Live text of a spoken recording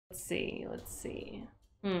see, let's see.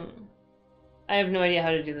 I have no idea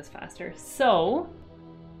how to do this faster. So,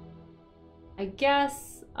 I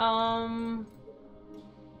guess, I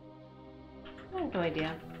have no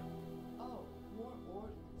idea. Oh, more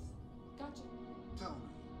orders. Gotcha. Tell me.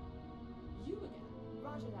 You again.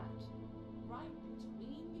 Roger that. Right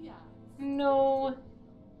between the eyes. No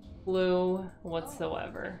clue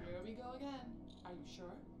whatsoever. Oh, here we go again. Are you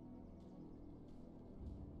sure?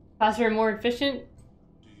 Faster and more efficient?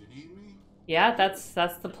 Do you need me? Yeah, that's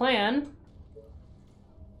the plan.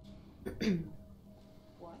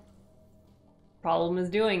 What? Problem is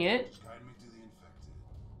doing it. Guide me to the infected.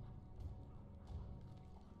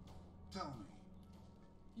 Tell me.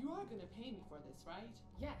 You are gonna pay me for this, right?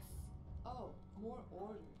 Yes. Oh, more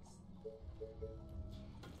orders.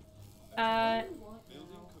 What do you want Building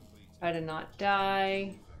now? completed. Try to not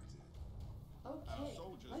die. Infected. Our Okay,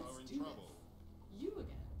 soldiers let's are in do trouble. this. You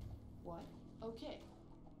again. What? Okay.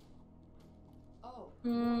 Oh, Hmm.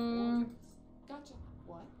 more orders. Gotcha.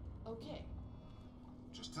 What? Okay.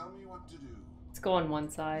 Just tell me what to do. Let's go on one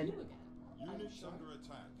side. You again. Are you Units sure? under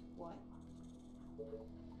attack. What?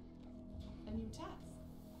 A new task.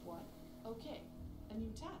 What? Okay. A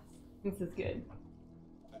new task. This is good.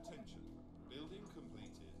 Attention. Building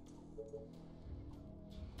completed.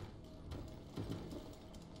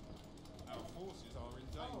 Our forces are in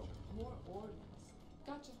Oh, danger. more orders.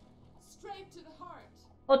 Gotcha. Straight to the heart.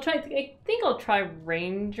 I'll try. I think I'll try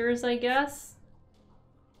Rangers, I guess.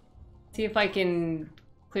 See if I can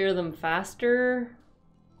clear them faster.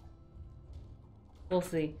 We'll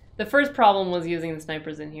see. The first problem was using the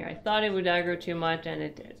snipers in here. I thought it would aggro too much, and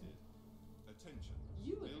it did. Attention.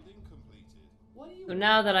 You again. Building completed. What do you So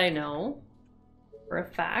now that I know for a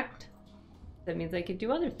fact, that means I could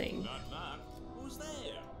do other things. Knock, knock. Who's there?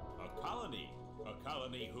 A colony. A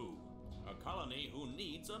colony who? A colony who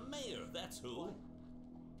needs a mayor, that's who. What?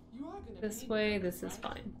 You are gonna This pay way, me for this is right?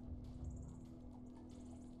 fine.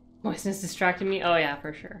 Moistness distracted me? Oh yeah,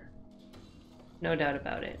 for sure. No doubt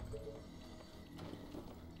about it.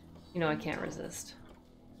 You know I can't resist.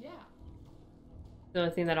 Yeah, The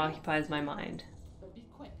only thing that occupies my mind. but be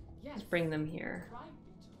quick. Yes. Just bring them here. Right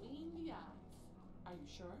between the eyes. Are you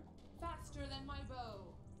sure? Faster than my bow.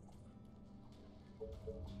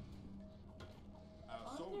 Our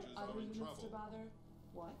Aren't soldiers there other are in units to trouble. bother?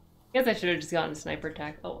 What? Guess I should have just gotten a sniper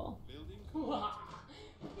attack. Oh well. Building You completed. are gonna pay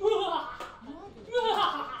me for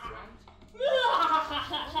this, right?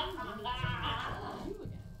 You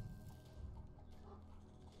again.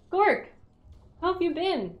 Gork! How have you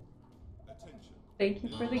been? Attention. Thank you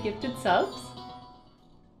for the gifted subs.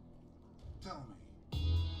 Tell me.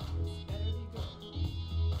 This better be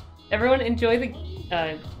good. Everyone enjoy the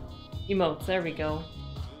emotes. There we go.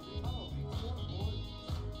 Building Oh, more orders.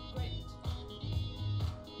 Great.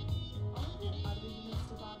 Aren't there other units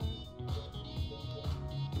to bother?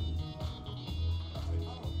 Oh,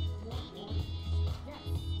 more orders. Yes.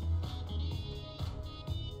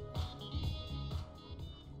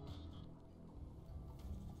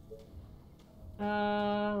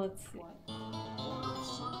 Let's see. What?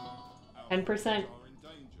 Our 10%. forces are in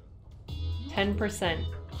danger. 10%. Right?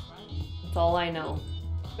 That's all I know.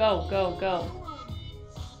 Go, go, go.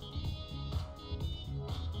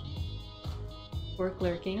 Gork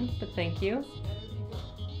lurking, but thank you. Better be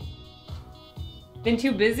good. Been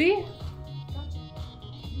too busy? Gotcha.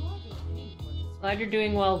 You are gonna pay me for this, Glad you're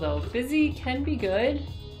doing well though. Busy can be good.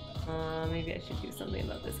 Maybe I should do something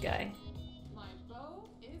about this guy. My bow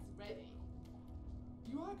is ready.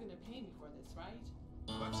 You are gonna pay me for this, right?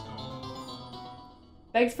 Let's go.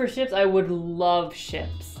 Begs for ships? I would love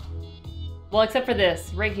ships. Well, except for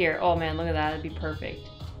this, right here. Oh man, look at that. That'd be perfect.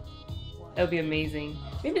 That would be amazing.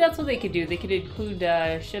 Maybe that's what they could do. They could include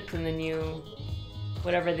ships in the new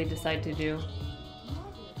whatever they decide to do. You are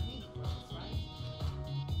gonna pay me for this, right?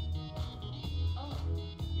 Oh,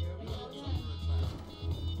 here we go Units again. under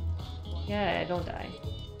attack. Yeah, don't die.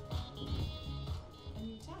 A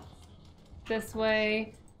new task. This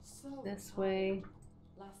way, So this way.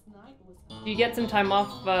 last night was. Do you get some time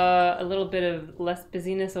off, a little bit of less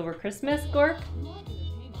busyness over Christmas, Gork? You are gonna pay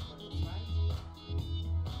me for this, right?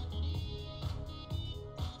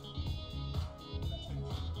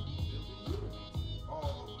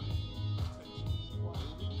 All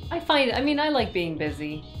the way. I mean, I like being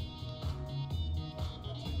busy.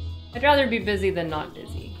 I'd rather be busy than not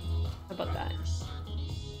busy. How about that? Your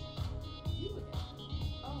service. You again.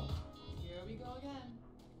 Oh, here we go again.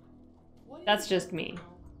 What do That's you just me. know?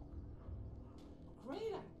 Great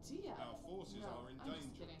idea. Our forces No, are in I'm just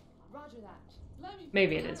danger. kidding. Roger that. Let me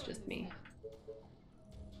Maybe put it the is arrow just in his me. head.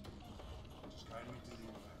 Just guide me to the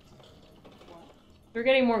infected. What? We're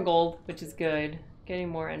getting more gold, which is good. getting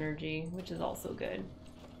more energy, which is also good.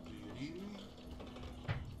 Do you need me?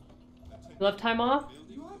 You love time off?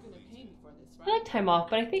 You are gonna pay me for this, I right? like time off,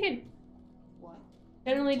 but I think it What?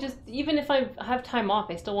 generally just, even if I have time off,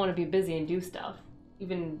 I still want to be busy and do stuff.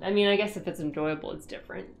 Even, I mean, I guess if it's enjoyable, it's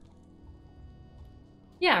different.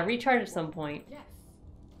 Yeah, recharge at some point. Yes.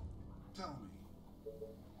 Tell me.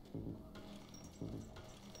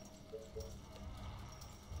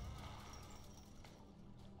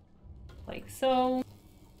 Like so.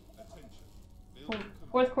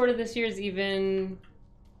 Fourth quarter this year is even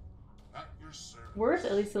At your service. worse.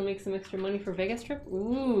 At least they'll make some extra money for Vegas trip.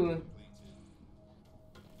 Ooh.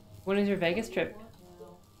 When is your Vegas trip? What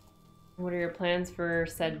now? What are your plans for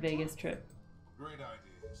said Vegas trip? Great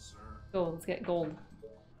idea, sir. Go, let's get gold.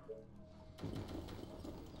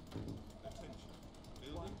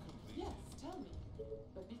 Yes, tell me.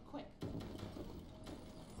 But be quick.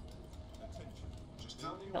 Just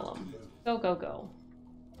tell me Tell what to him. do. Go, go, go.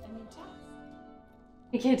 A new task.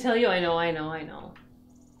 I can't tell you. I know.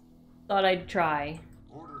 Thought I'd try.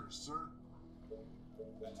 Orders, sir.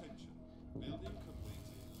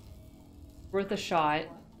 Worth a shot.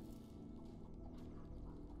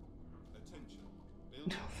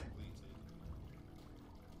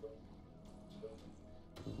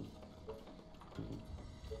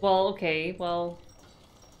 Well, okay, well,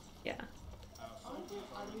 yeah. Aren't there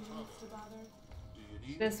other units to bother? Do you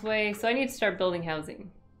need This way, so I need to start building housing.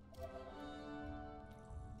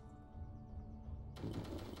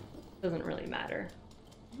 Doesn't really matter.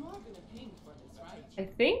 You are gonna pay me for this, right? I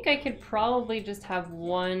think I could probably just have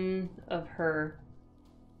one of her.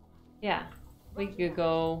 Yeah, we could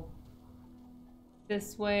go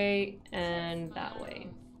this way and that way.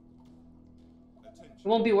 It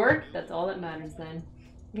won't be work, that's all that matters then.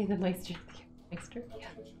 Be the Meister. Meister? Yeah.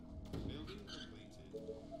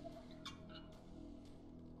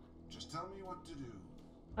 Just tell me what to do.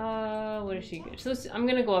 What is she good? So I'm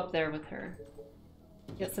gonna go up there with her.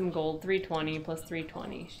 Get some gold, 320 plus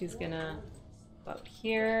 320. She's gonna go up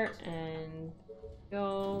here and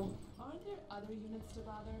go. Aren't there other units to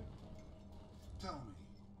bother? Tell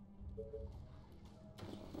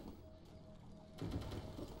me.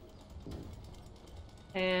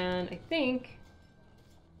 And I think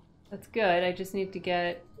that's good. I just need to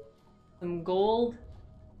get some gold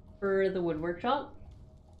for the wood workshop.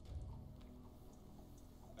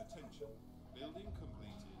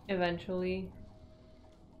 Eventually.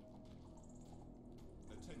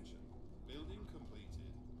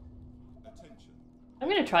 I'm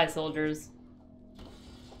gonna try soldiers.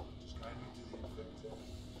 Just guide me to the infected.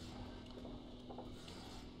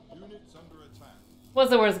 Units under attack. What's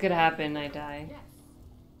the worst that could happen? I die. Yes.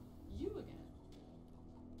 You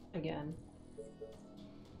again. Again.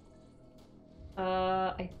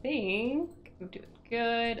 I think I'm doing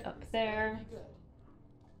good up there. Very good.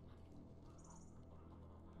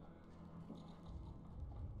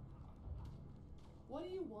 What do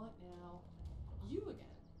you want now? You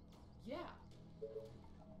again. Yeah.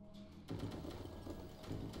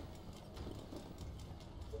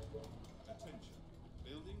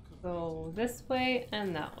 Go this way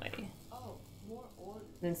and that way. Oh, more orders.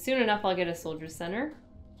 Then soon enough I'll get a soldier center.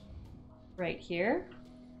 Right here.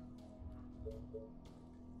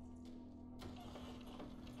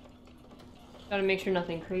 Gotta make sure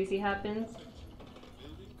nothing crazy happens.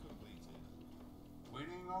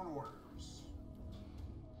 Waiting on orders.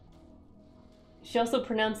 She also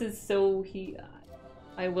pronounces so he...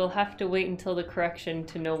 I will have to wait until the correction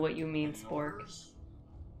to know what you mean, Any Spork. orders?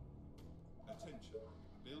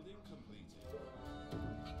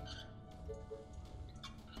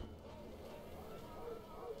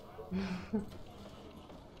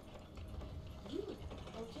 You again.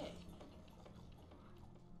 Okay.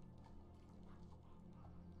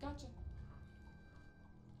 Gotcha.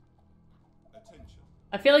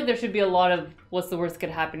 I feel like there should be a lot of what's the worst could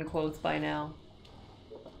happen quotes by now.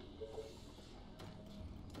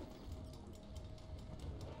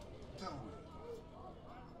 Tell me.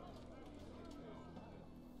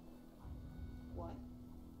 What?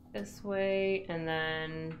 This way, and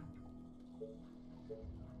then...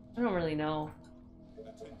 I don't really know.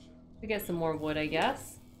 To get some more wood, I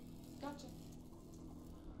guess. Gotcha.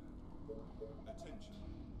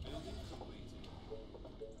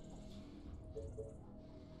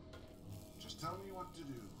 Just tell me what to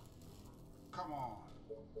do. Come on.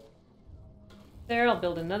 There, I'll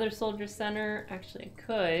build another soldier center. Actually, I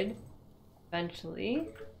could eventually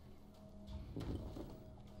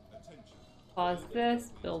pause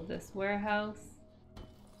this, build this warehouse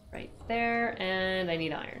right there, and I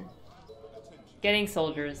need iron. Getting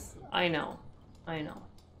soldiers. I know.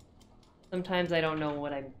 Sometimes I don't know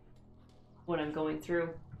what what I'm going through.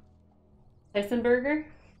 Tyson-burger?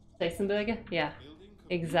 Tyson-burger? Yeah,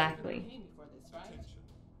 exactly. Pay me for this, right?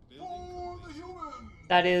 For the human!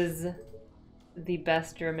 That is the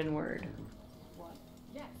best German word What?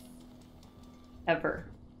 Yes. ever.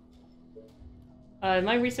 Am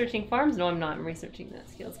I researching farms? No, I'm not. I'm researching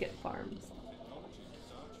this. Okay, let's get farms.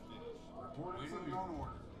 Reporting on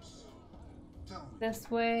orders. Tell me.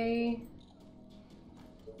 This way.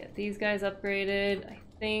 Get these guys upgraded. I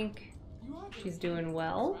think You are she's doing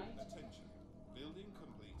well. right? Attention. Building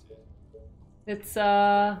completed. It's,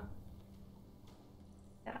 yeah.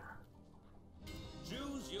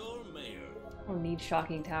 Choose your mayor. I don't need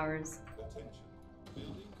shocking towers. Attention.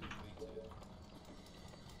 Building completed.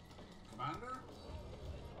 Commander?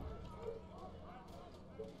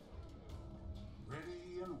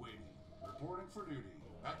 Ready and waiting. Reporting for duty.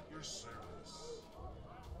 At your service.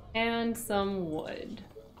 And some wood.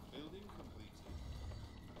 Building completed.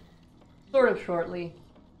 Sort of shortly.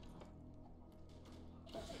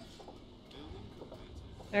 Building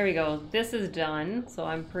completed. There we go. This is done, so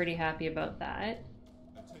I'm pretty happy about that.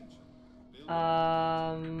 Attention.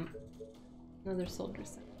 Building Another soldier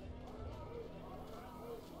set.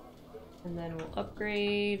 And then we'll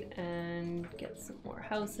upgrade and get some more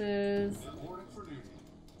houses. Reporting for duty.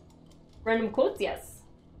 Random quotes? Yes.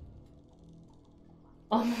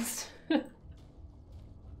 Almost. Is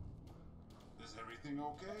everything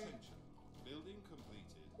okay? attention. Building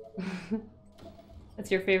completed.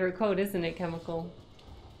 That's your favorite quote, isn't it, Chemical?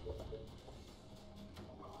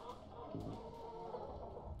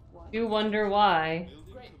 What? You wonder why.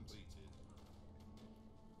 Building Great. completed.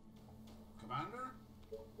 Commander?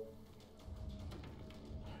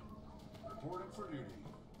 Reporting for duty.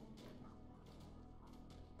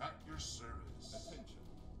 At your service. Attention.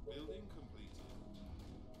 Building completed.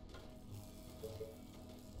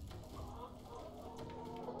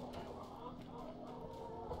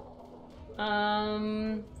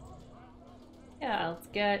 Yeah, let's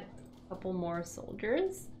get a couple more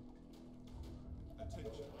soldiers.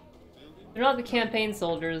 Attention. Building They're not the campaign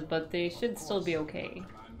soldiers, but they should still be okay.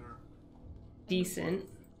 Commander. Decent.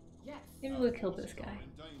 Yes. Maybe we'll kill this guy. in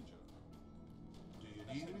danger. Do you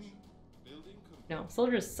need me? Building complete. No,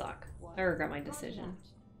 soldiers suck. What? I regret my decision.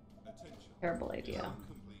 Attention. Terrible idea. Building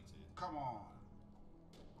completed. Come on.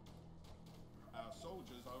 Our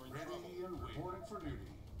soldiers are in Ready trouble. and waiting. Reporting for duty.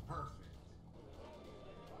 Perfect.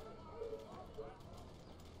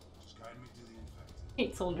 Just guide me to the infected.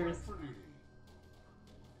 Hate soldiers. Reporting for duty.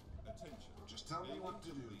 Attention. Just tell me Building what to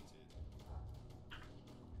do. completed.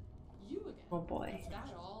 You again. Oh boy. Is that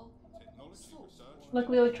all? Technology research.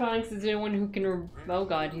 Luckily, electronics is the only one who can. Oh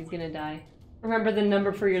god, he's gonna die. Remember the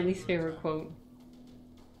number for your least favorite quote.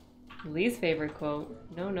 Least favorite quote?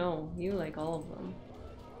 No, no, you like all of them.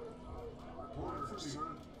 Reporting for duty.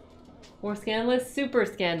 More scandalous? Super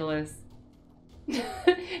scandalous.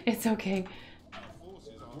 It's okay. Our forces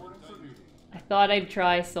are in Reporting for danger. duty. I thought I'd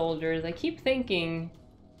try soldiers. I keep thinking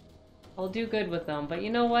I'll do good with them, but you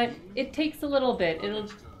know what? It takes a little bit.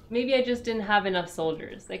 Understood. Maybe I just didn't have enough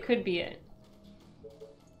soldiers. That could be it.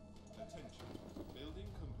 Attention. Building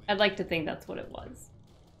complete. I'd like to think that's what it was.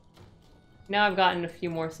 Now I've gotten a few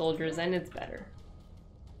more soldiers and it's better.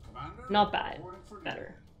 Commander? Not bad. Reporting for duty.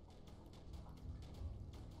 Better.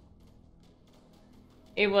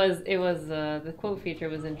 It was, the quote feature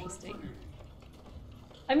was Reporting for interesting. duty.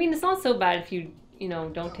 I mean, it's not so bad if you know,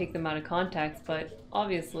 don't take them out of context, but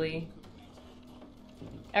obviously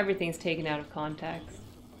everything's taken out of context.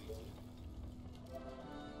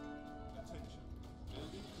 Attention.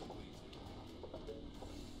 Building completed.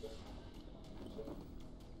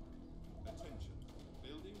 Attention.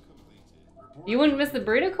 Building completed. Reporting You wouldn't miss the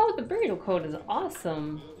burrito code? The burrito code is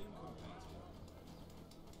awesome. Building completed.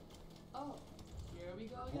 Oh, here we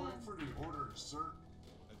go again. Reporting for duty. Orders, sir. All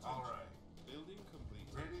Attention. right. Building completed.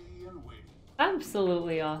 Ready and waiting.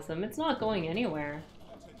 Absolutely awesome. It's not going anywhere.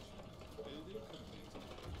 Attention. Building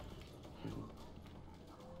completed.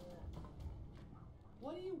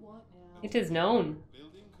 What do you want now? It is known.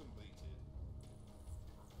 Building completed.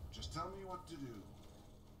 Just tell me what to do.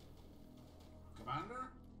 Commander?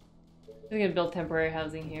 I'm gonna build temporary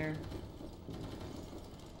housing here.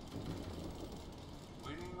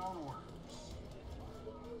 Waiting on orders.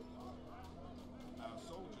 Our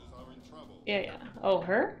soldiers are in trouble. Yeah, yeah. Oh,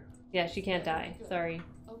 her? Yeah, she can't die. Sorry.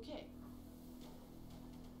 Okay.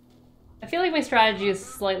 I feel like my strategy is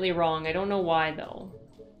slightly wrong. I don't know why, though.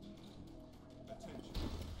 Attention.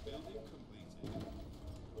 Building completed.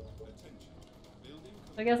 Attention. Building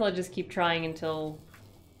I guess I'll just keep trying until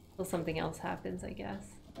something else happens, I guess.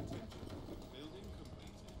 Attention. Building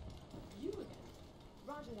completed. You again.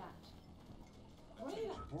 Roger that. Wait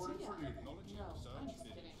up. Reporting See ya. for duty. Technology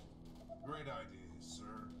Great ideas, sir.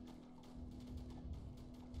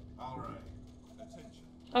 All right. Attention.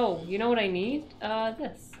 Oh, you know what I need?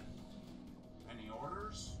 This. Any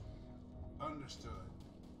orders? Understood.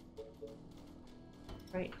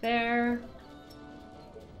 Right there. Do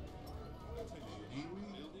you need me?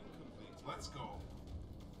 Building completed. Let's go.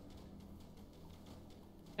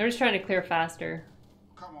 I'm just trying to clear faster.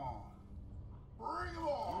 Come on. Bring 'em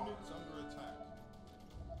on. Units under attack.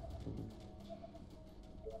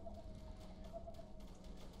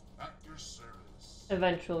 At your service.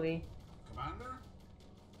 Eventually. Commander?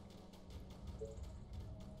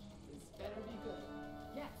 This better be good.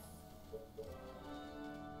 Yes.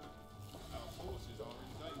 Our forces are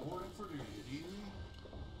in danger. Reporting for duty. You need me?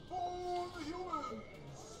 For the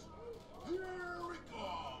humans! Here we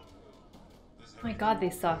come! Does Oh my god, they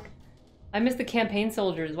suck. I miss the campaign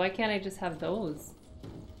soldiers. Why can't I just have those? Do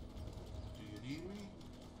you need me?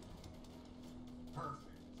 Perfect.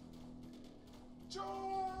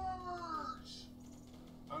 Charge!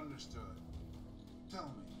 Understood.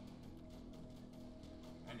 Tell me.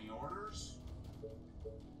 Any orders?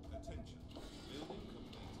 Attention. Building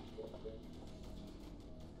completed.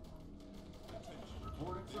 Attention.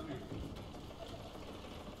 Reporting for duty.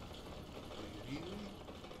 Do you need me?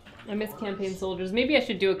 I miss campaign soldiers. Maybe I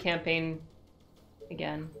should do a campaign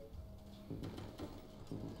again.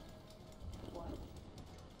 What?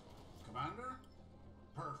 Commander?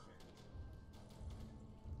 Perfect.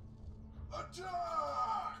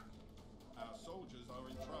 Attack! Our soldiers are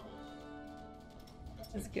in trouble.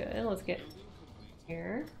 That's good. Let's get Building completed.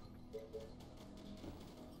 here.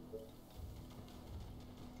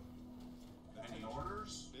 Any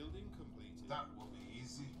orders? Building completed. That will be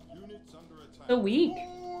easy. Units under attack. So weak.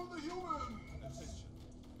 For the humans! Attention.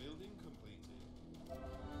 Building completed.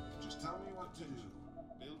 Just tell me what to do.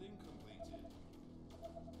 Building completed.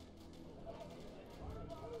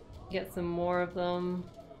 Get some more of them.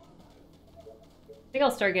 I think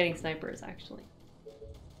I'll start getting snipers actually.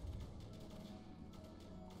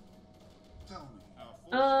 Tell me.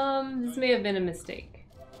 Our forces This may have been a mistake.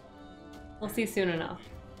 We'll see soon enough.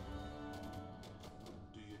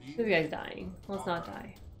 Do you need This me? guy's dying. Let's not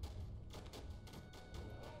die.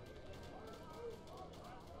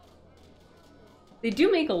 They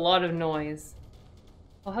do make a lot of noise.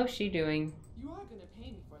 Oh, how's she doing? You are gonna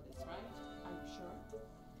pay me for this, right? Are you sure?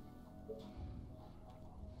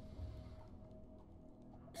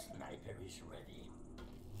 Sniper is ready.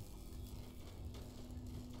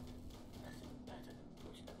 Nothing better than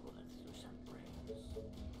pushing a bullet through some brains.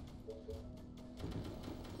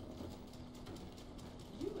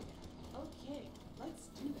 You again. Okay, let's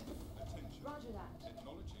do this. Attention. Roger that.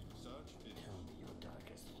 Technology research finished. Tell me your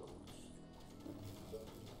darkest thoughts.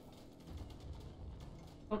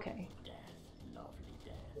 Okay. Death, lovely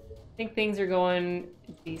death. I think things are going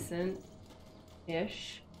decent-ish.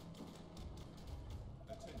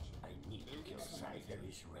 Attention. I need to kill Sniper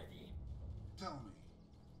is ready. Tell me.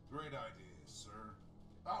 Great ideas, sir.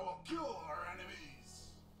 I will kill our enemies.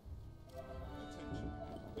 Attention.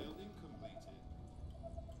 Building completed.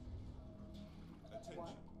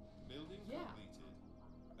 Attention. Building Yeah. completed.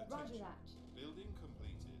 Roger Attention. that. Building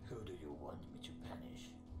completed. Who do you want me to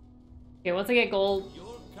punish? Okay, once I get gold,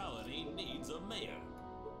 Your colony needs a mayor.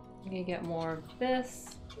 I'm gonna get more of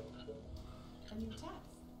this. A new task.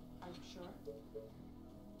 Are you sure?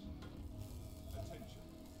 Attention.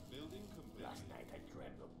 Building completed. Last night I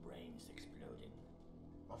dreamt of brains exploding.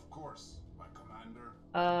 Of course, my commander.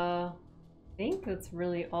 I think that's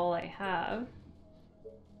really all I have.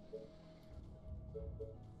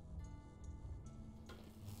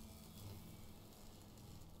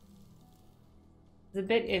 It's a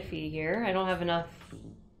bit iffy here. I don't have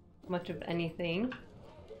much of anything.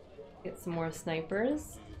 Get some more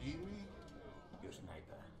snipers. Do you need me? Your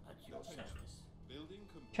sniper at your service. Building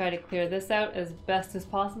completed. Try to clear this out as best as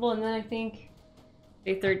possible, and then I think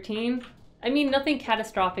day 13. I mean, nothing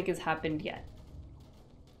catastrophic has happened yet,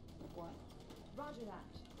 What? Roger that.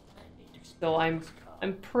 I need to so spare I'm this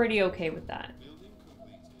car. pretty okay with that. Building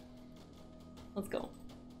completed. Let's go.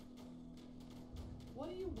 What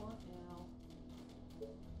do you want now?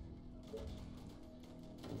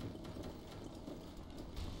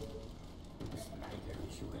 Sniper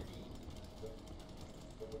is ready.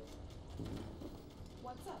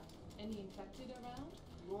 What's up? Any infected around?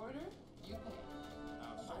 You order, you pay.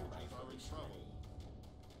 Our My soldiers rifle are in is trouble. ready.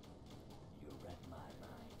 You read my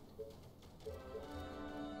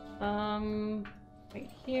mind.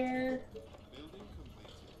 Right here. Building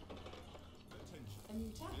completed. Attention. A new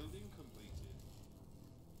task. Building completed.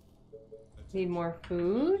 Need Attention. more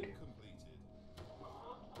food. Building completed.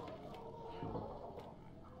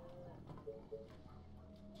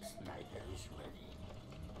 Sniper is is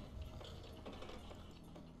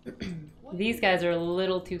ready. These guys are a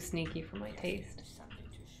little too sneaky for my taste. There's something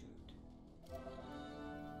to shoot.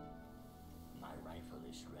 My rifle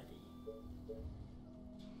is ready.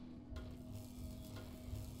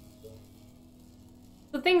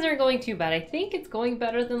 So things aren't going too bad. I think it's going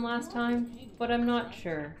better than last time, but I'm not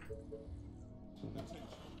sure. Attention.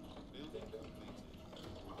 Building completed.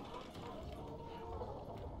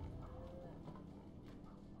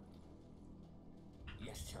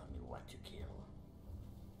 Yes, tell me what to kill.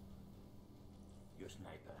 Your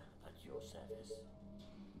sniper at your service.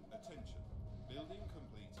 Attention. Building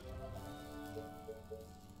completed.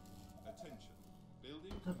 Attention.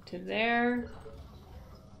 Building Up to there.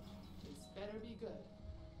 This better be good.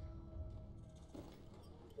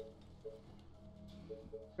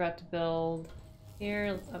 Forgot to build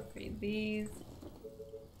here. Let's upgrade these.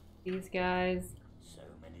 These guys. So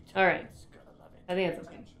many All right. targets, gotta love it. I think that's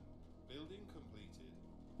okay. Attention. Building completed.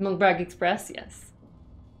 Monkbrag Express, yes.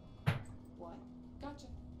 What? Gotcha.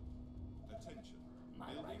 Attention. My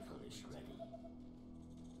Building rifle is completed. ready.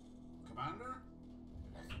 Commander?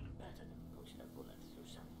 Nothing better than putting a bullet through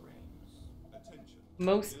some brains. Attention.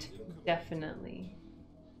 Most Building completed. definitely.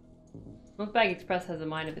 Monkbag Express has a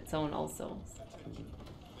mind of its own also. Attention.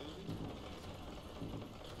 Building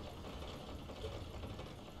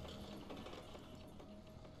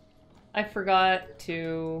I forgot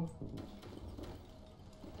to...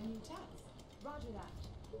 A new task. Roger that.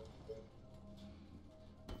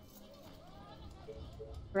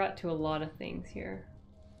 Forgot to a lot of things here.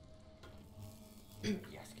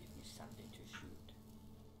 Just give me something to shoot.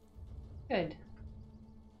 Good.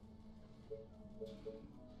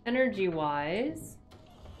 Energy-wise,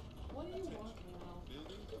 What do you want now?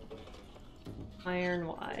 Building completed.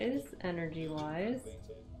 iron-wise, energy-wise, Completed.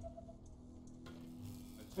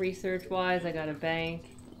 research-wise, I got a bank.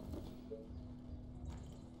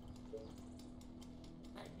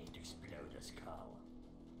 I need to explode a skull.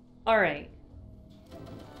 Alright.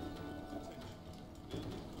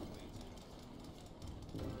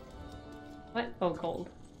 What? Oh, gold.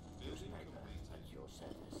 Your sniper at your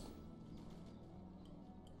service.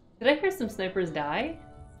 Did I hear some snipers die?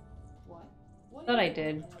 What? What Thought do I you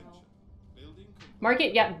did. want now? Building complete.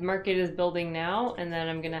 Market, yeah, market is building now, and then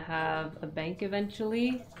I'm gonna have a bank eventually.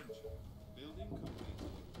 Attention. Building completed.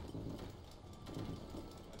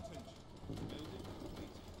 Attention. Building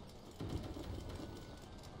completed.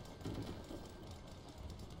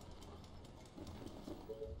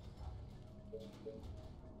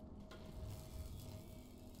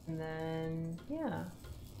 And then, yeah.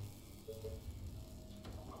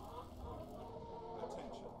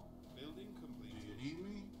 Attention. Building Do completed. you need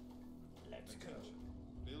me? Let's go. Attention.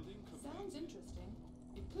 Building Sounds completed. interesting.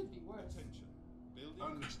 It could be worse. Attention. Building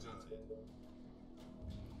Understood. completed.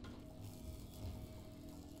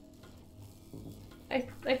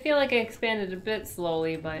 I feel like I expanded a bit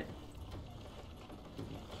slowly, but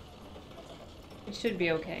it should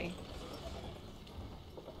be okay.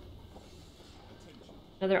 Attention.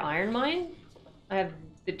 Another iron mine? I have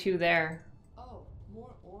the two there. Oh,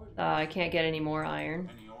 more orders. I can't get any more iron.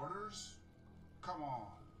 Any orders? Come on.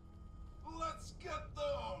 Let's get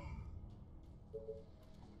them!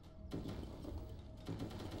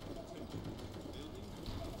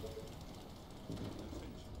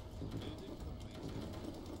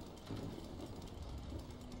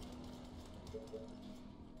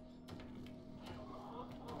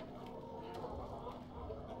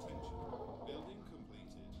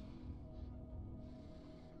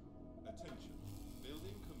 Attention.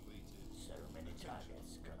 Building completed. So many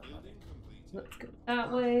targets, gotta love Building it. completed. Let's go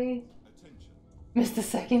that way. Attention. Missed a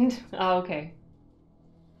second. Oh, okay.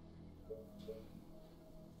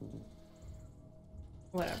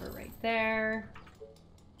 Whatever, right there.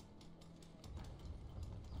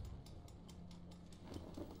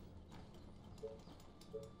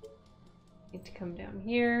 Need to come down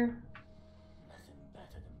here. Nothing better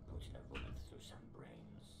than putting a bullet through some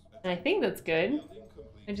brains. And I think that's good. Building I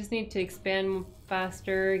complete. just need to expand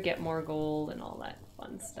faster, get more gold, and all that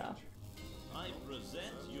fun stuff. I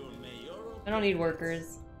present your mayoral. I don't need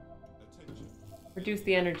workers. Attention. Reduce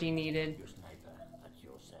the energy needed. Your sniper at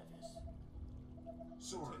your service.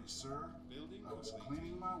 Sorry, sir. Building I was complete.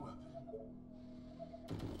 cleaning my weapon.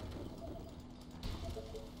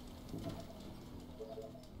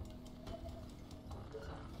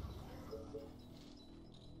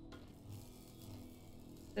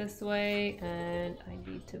 This way, and I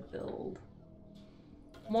need to build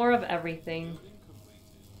more of everything. Building completed.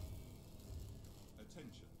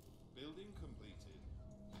 Attention. Building completed.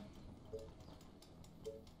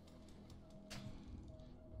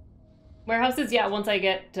 Warehouses, yeah, once I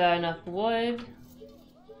get enough wood.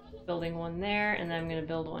 Building one there, and then I'm gonna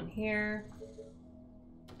build one here.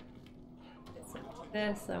 It's like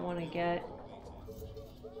this, I want to get...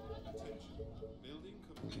 Building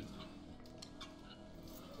completed.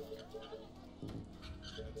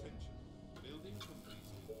 Attention. Building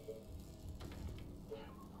completed.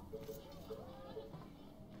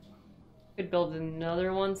 Could build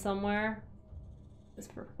another one somewhere.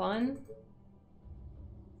 Just for fun.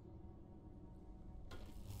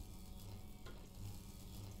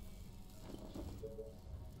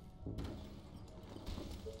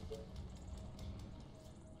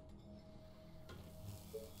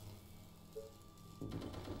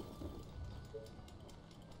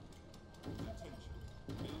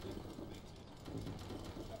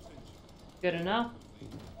 Good enough.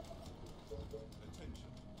 Attention.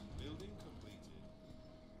 Building completed.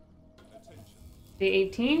 Attention. Day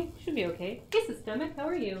 18 should be okay. Hey, Systemic, how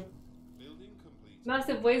are you? Building completed.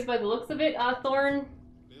 Massive waves by the looks of it. Thorn.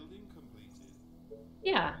 Building completed.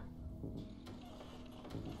 Yeah.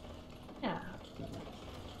 Yeah.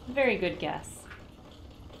 Very good guess.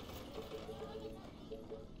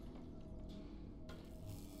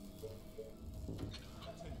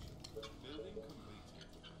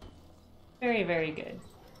 Very, very good.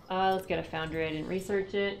 Let's get a foundry. I didn't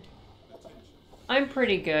research it. I'm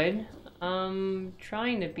pretty good.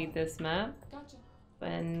 Trying to beat this map. Gotcha.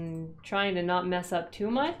 And trying to not mess up too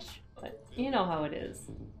much. But you know how it is.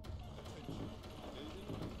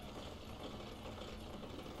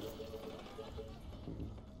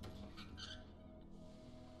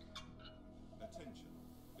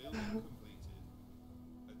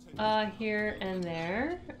 Here and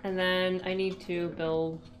there. And then I need to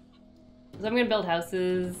build... So I'm gonna build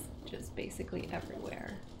houses just basically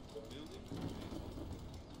everywhere.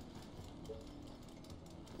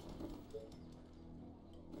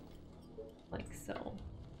 Like so.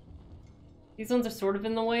 These ones are sort of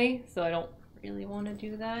in the way, so I don't really want to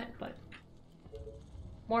do that, but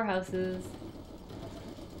more houses.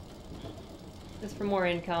 Just for more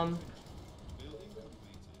income.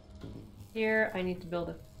 Here I need to build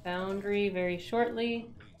a foundry very shortly.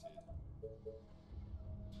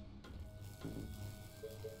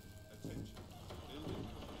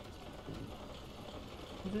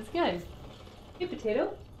 This is good. Hey,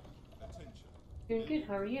 Potato. Doing good.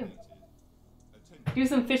 How are you? Do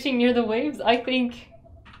some fishing near the waves. I think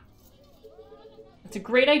it's a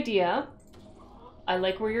great idea. I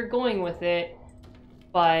like where you're going with it,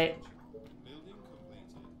 but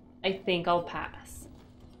I think I'll pass.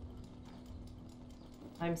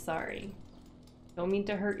 I'm sorry. Don't mean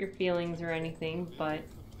to hurt your feelings or anything, but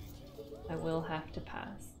I will have to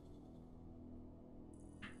pass.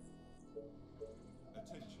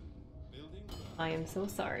 I am so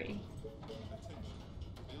sorry.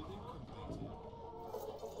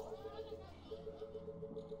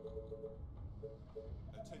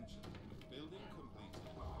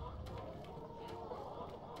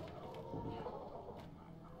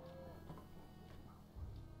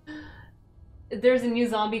 There's a new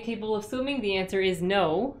zombie capable of swimming? The answer is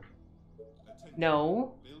no.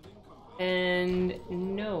 No. And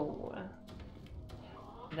no.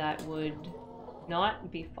 That would not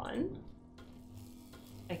be fun.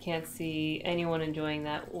 I can't see anyone enjoying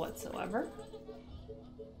that whatsoever.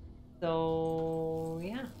 So,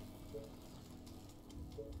 yeah.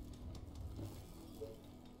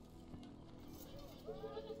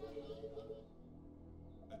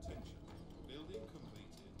 Attention. Building completed.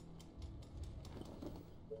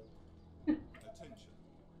 Attention.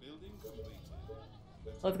 Building completed.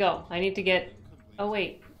 Let's go. I need to get... Oh,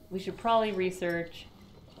 wait. We should probably research...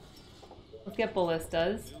 Let's get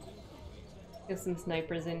ballistas. Get some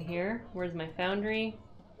snipers in here. Where's my foundry?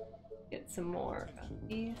 Get some more of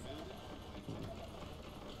these.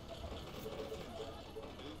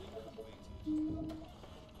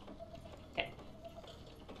 Okay.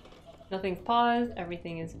 Nothing's paused.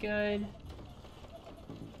 Everything is good.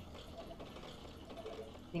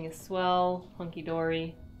 Everything is swell.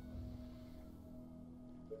 Hunky-dory.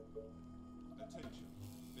 Attention.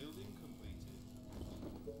 Building completed.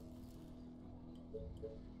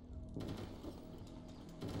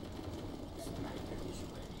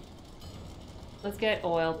 Let's get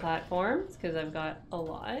oil platforms, because I've got a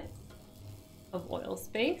lot of oil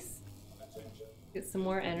space. Get some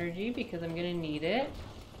more energy, because I'm going to need it.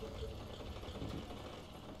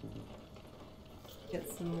 Get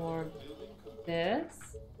some more of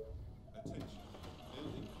this.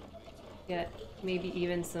 Get maybe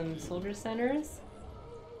even some soldier centers.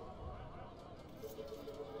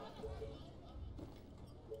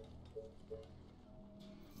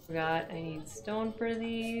 Forgot I need stone for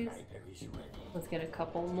these. is ready. Let's get a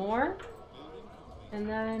couple more. And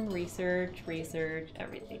then research, research,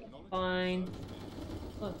 everything. Fine.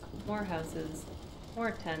 Look, more houses.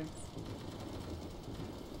 More tents.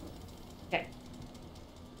 Okay.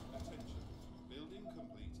 Attention. Building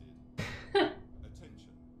completed. Attention.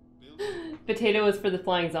 Building. Potato is for the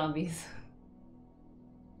flying zombies.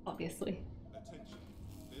 Obviously. Attention.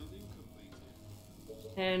 Building completed.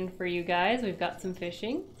 And for you guys, we've got some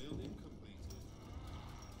fishing. Building completed.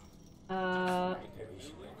 Sniper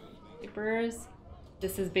is ready. Papers.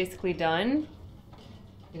 This is basically done.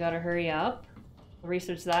 We gotta hurry up. We'll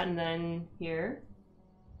research that and then here.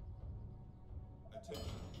 Attention.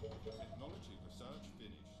 Technology research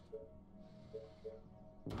finished. Attention.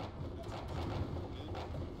 Building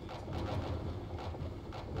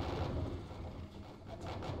completed.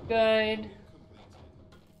 Good. Completed.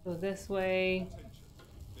 Go this way,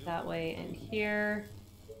 Attention. that way, and here.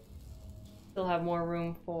 Still have more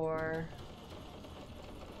room for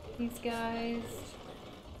these guys.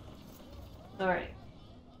 Alright.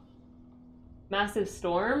 Massive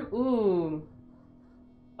storm? Ooh.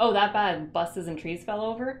 Oh, that bad. Buses and trees fell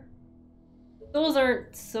over? Those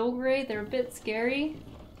aren't so great. They're a bit scary.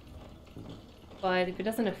 But if it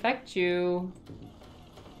doesn't affect you,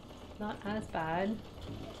 not as bad.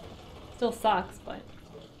 Still sucks, but...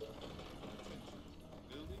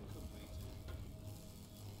 Building completed.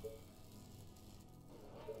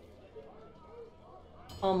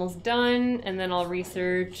 Almost done, and then I'll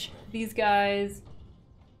research these guys.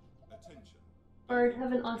 Attention. Bard,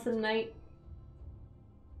 have an awesome night.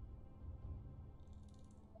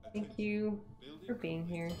 Thank Attention. you Building for being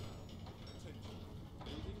here. Attention.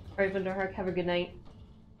 Building Alright, Vanderhark, have a good night.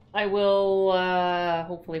 I will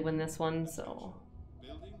hopefully win this one, so...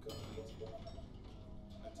 Building completed.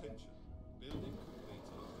 Attention. Building completed.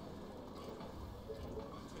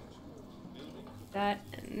 Attention. Building completed. That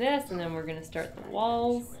and this, and then we're gonna start the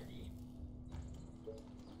walls. Ready.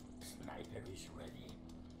 Sniper is ready.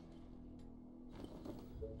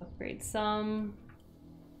 Upgrade some.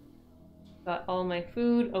 Got all my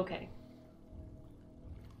food. Okay.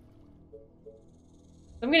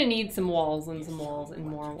 I'm gonna need some walls and some walls and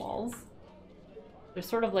more walls. They're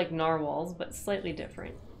sort of like narwhals, but slightly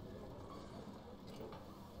different.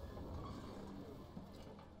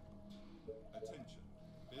 Attention.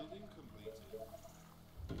 Building completed.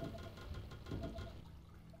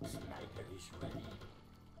 Sniper is ready.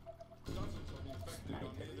 Dozens of infected on Sniper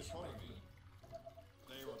near the is colony. ready.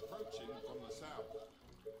 They are approaching from the south.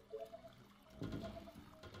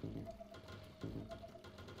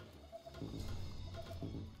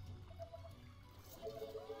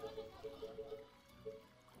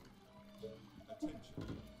 Attention.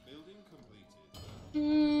 Building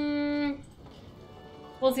completed.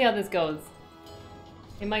 We'll see how this goes.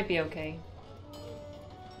 It might be okay. Attention.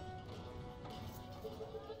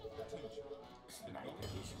 Sniper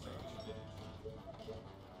is ready.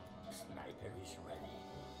 Sniper is ready.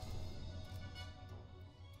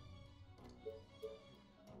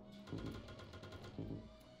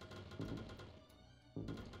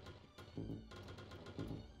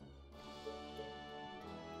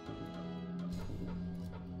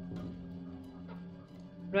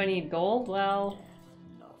 Do I need gold? Well,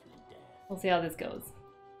 Lovely death. we'll see how this goes.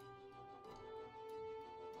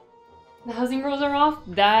 The housing rules are off?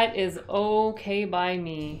 That is okay by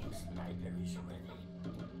me. Sniper is ready.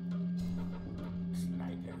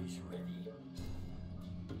 Sniper is ready.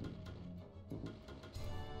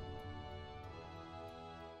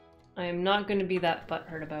 I am not going to be that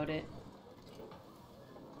butthurt about it.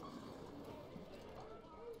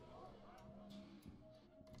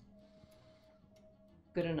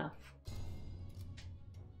 Good enough.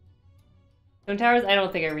 Stone towers? I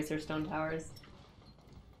don't think I researched stone towers.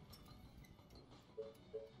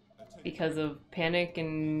 Attention. Because of panic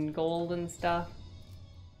and gold and stuff.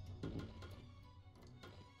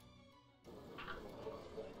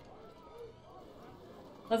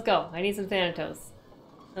 Let's go. I need some Thanatos.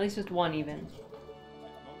 At least just one even. Technology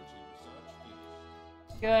research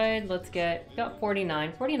finished. Good. Let's get... Got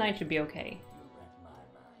 49. 49 should be okay. You read my mind.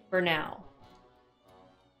 For now.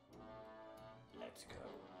 Let's go.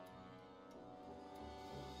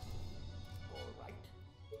 All right.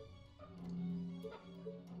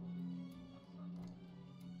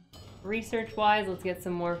 Research-wise, let's get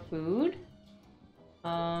some more food.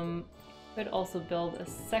 Could also build a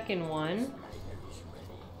second one. Sniper is ready.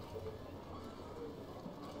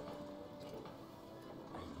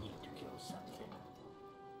 I need to kill something.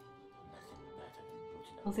 Nothing better than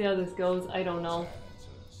putting We'll see how this goes. I don't know.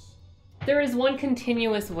 Thanatos. There is one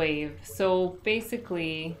continuous wave, so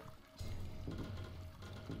basically...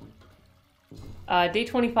 Day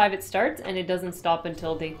 25 it starts, and it doesn't stop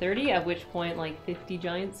until day 30, at which point like 50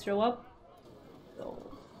 giants show up. So,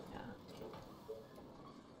 yeah.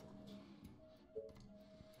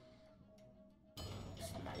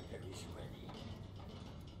 Sniper is ready.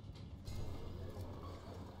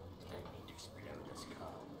 I need to explode the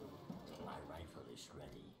skull. My rifle is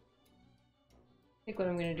ready. I think what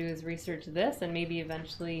I'm gonna do is research this, and maybe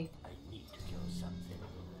eventually... I need to kill something.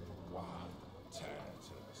 Wow.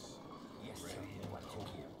 Thanatos. Yes, sir. Ready and What to cool.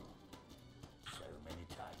 kill? So many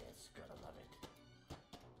targets. Gotta love it.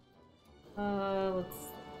 let's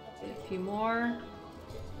get a few more.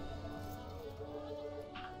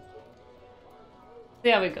 See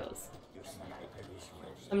how it goes. Your sniper is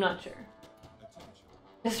ready. I'm not sure. Attention.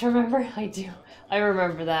 Just remember? I do. I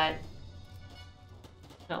remember that.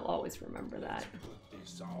 I'll always remember that. Put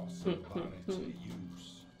this awesome body to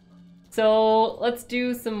use. So let's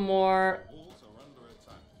do some more Walls are under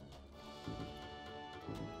attack.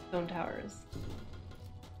 stone towers.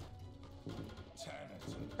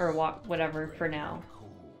 Thanatos. Or whatever for now.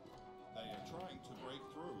 Cool. They are trying to break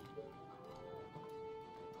through.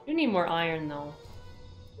 You need more iron though.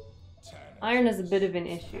 Thanatos. Iron is a bit of an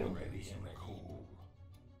issue. Ready and cool.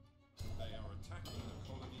 They are attacking the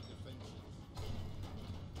colony defenses.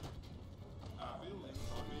 Our buildings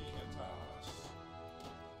are being attacked.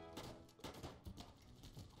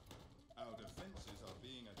 Our defenses are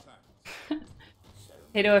being attacked.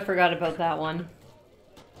 Tato, I forgot about that one.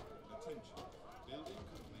 Attention. Building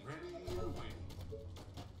complete. Ready and waiting.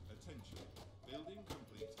 Attention. Building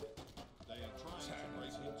completed. They are trying to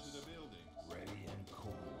break into the buildings. Ready and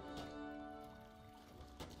cool.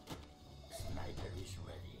 Sniper is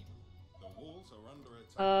ready. The walls are under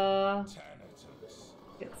attack. Thanatos.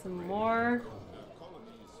 Get some more. Our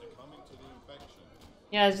colony is succumbing to the infection.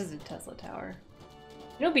 Yeah, it's just a Tesla tower.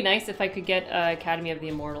 You know, it'd be nice if I could get Academy of the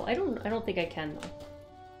Immortal. I don't think I can though.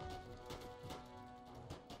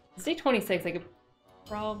 It's day 26. I could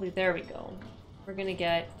probably. There we go. We're gonna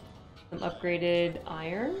get some upgraded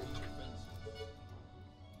iron.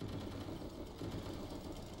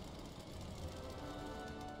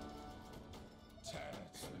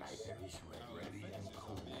 Thanatos. Sniper is ready. Ready and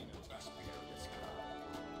cool. Explode the skull.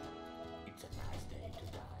 It's a nice day to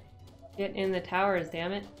die. Get in the towers,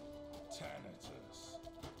 damn it. Thanatos.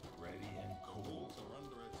 Ready and cool. Walls are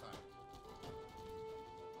under attack.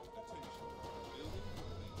 Attention. Building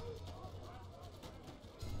completed.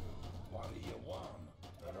 What do you want?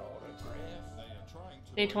 An autograph? They are trying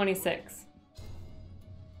to Day break 26.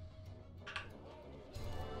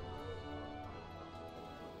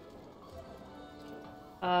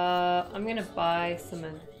 I'm gonna buy some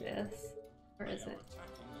of this. Where is it? through.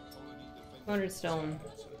 Attacking the colony defenses. 200 stone.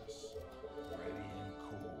 Thanatos. Ready and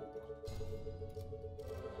cool.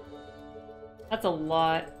 That's a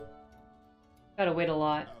lot. Gotta wait a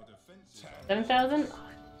lot. Our defenses are 7,000?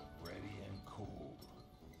 Ready and cool.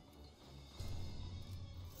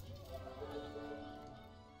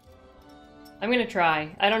 I'm gonna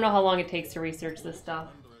try. I don't know how long it takes to research this stuff.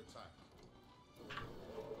 under attack.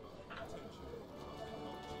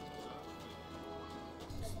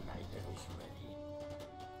 Sniper is ready.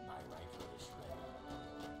 My rifle is ready.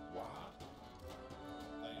 What?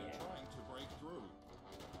 They are trying to break through.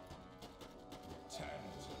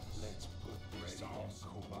 Thanatos. Let's put this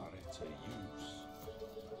awesome body to use.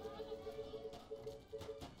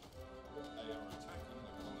 They are attacking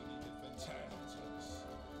the colony defenses. Thanatos.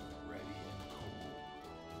 Ready and cool.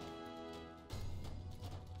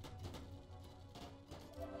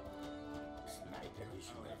 Sniper is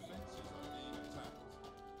Our ready. defenses are being attacked.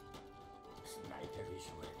 Sniper is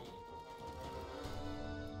ready.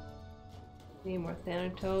 Need more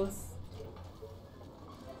Thanatos.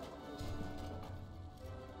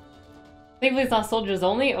 Thankfully it's not soldiers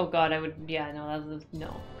only? Oh god, I would, yeah, no, that was,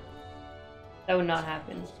 no. That would not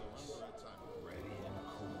happen. Walls are under attack. Ready and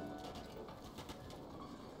cool.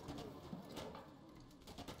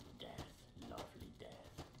 Death. Lovely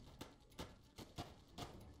death.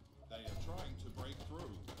 They are trying to break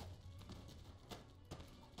through.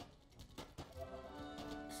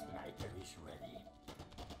 Sniper is ready.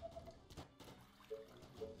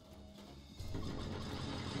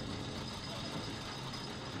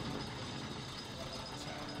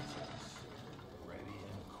 Thanatos. Ready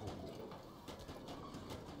and cool.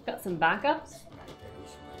 Got some backups. Sniper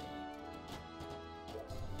is ready.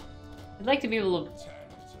 I'd like to be able to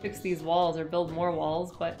Thanatos. fix these walls or build more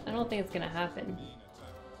walls, but I don't think it's gonna happen. Being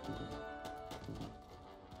attacked.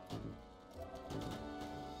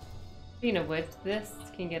 Speaking of which, this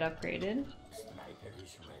can get upgraded. Sniper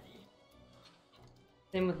is ready.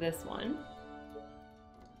 Same with this one.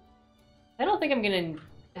 I don't think I'm gonna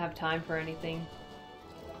have time for anything.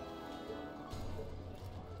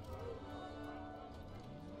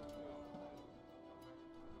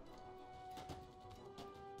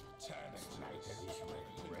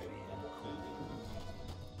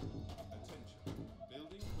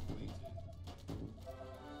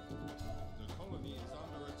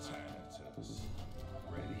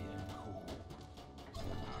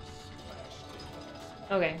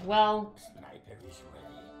 Okay, well, Sniper is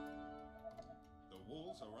ready. The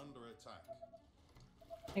walls are under attack.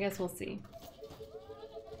 I guess we'll see.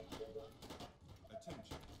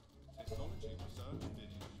 Attention. Technology research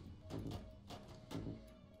finished.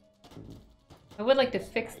 I would like to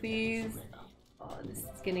fix these. Oh, this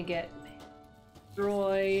is gonna get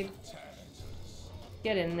destroyed.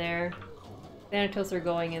 Get in there. Thanatos are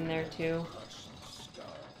going in there too.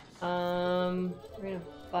 We're gonna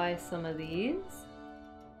buy some of these.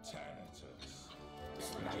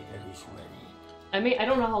 Sniper is ready. I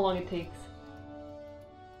don't know how long it takes.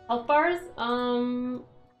 Health bars?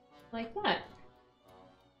 Like that.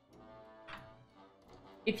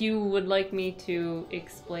 If you would like me to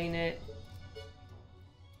explain it,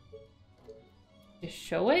 to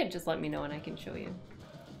show it, just let me know and I can show you.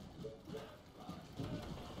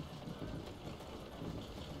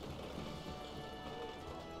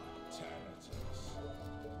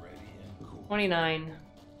 Ready and cool. 29.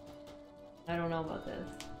 I don't know about this.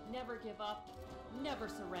 Never give up. Never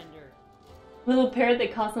surrender. Little parrot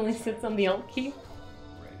that constantly sits on the alt key.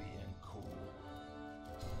 Ready and cool.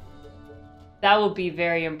 That would be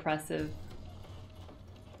very impressive.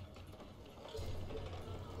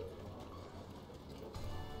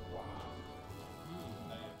 They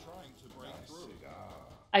are trying to break through.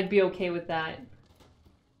 I'd be okay with that.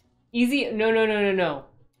 Easy? No, no, no, no, no.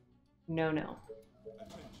 No, no.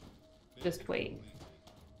 Attention. Just wait.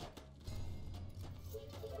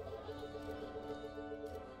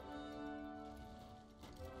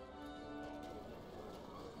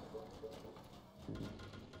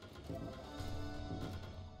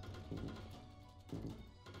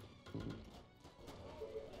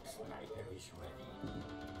 Sniper is ready.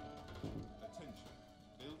 Attention.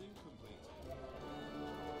 Building complete.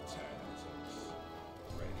 Thanatos.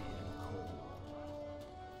 Ready and cool.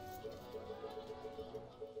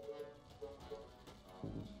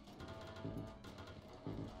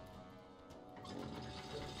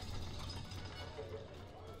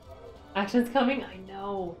 Action's coming? I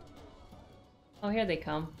know. Oh, here they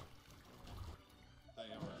come. They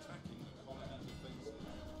are attacking the colony defenses.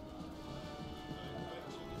 The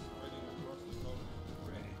infection is spreading across the colony.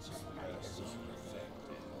 Ready to make some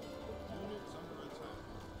infected. Units under attack.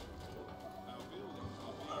 Our buildings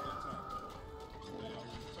are being attacked. They are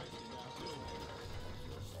infecting our buildings.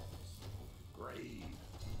 Grave.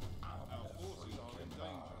 Our forces are in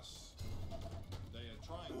danger. They are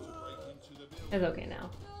trying to break into the building. It's okay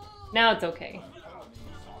now. Now it's okay. Our colony is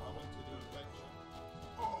succumbing to the infection.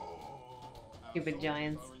 Our Stupid soldiers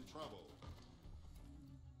giants. are in trouble.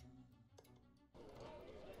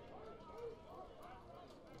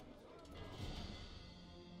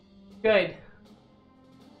 Good.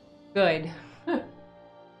 Good.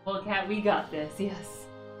 Well, Cat, we got this, yes.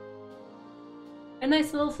 A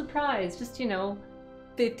nice little surprise, just, you know,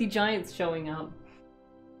 50 giants showing up.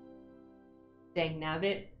 Dang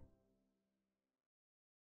nabbit.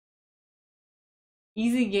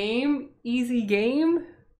 Easy game? Easy game?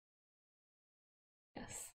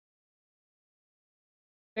 Yes.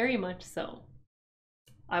 Very much so.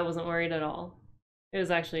 I wasn't worried at all. It was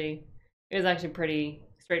actually pretty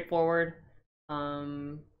straightforward.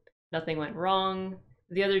 Nothing went wrong.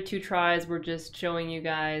 The other two tries were just showing you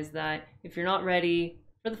guys that if you're not ready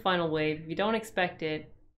for the final wave, if you don't expect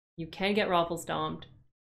it, you can get raffle stomped.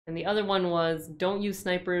 And the other one was don't use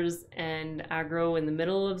snipers and aggro in the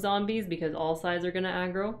middle of zombies because all sides are gonna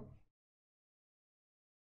aggro.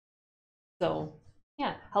 So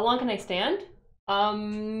yeah, how long can I stand?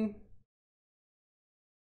 12,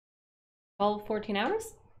 14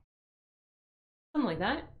 hours? Something like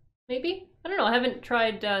that, maybe? I don't know, I haven't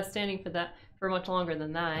tried standing for much longer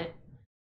than that.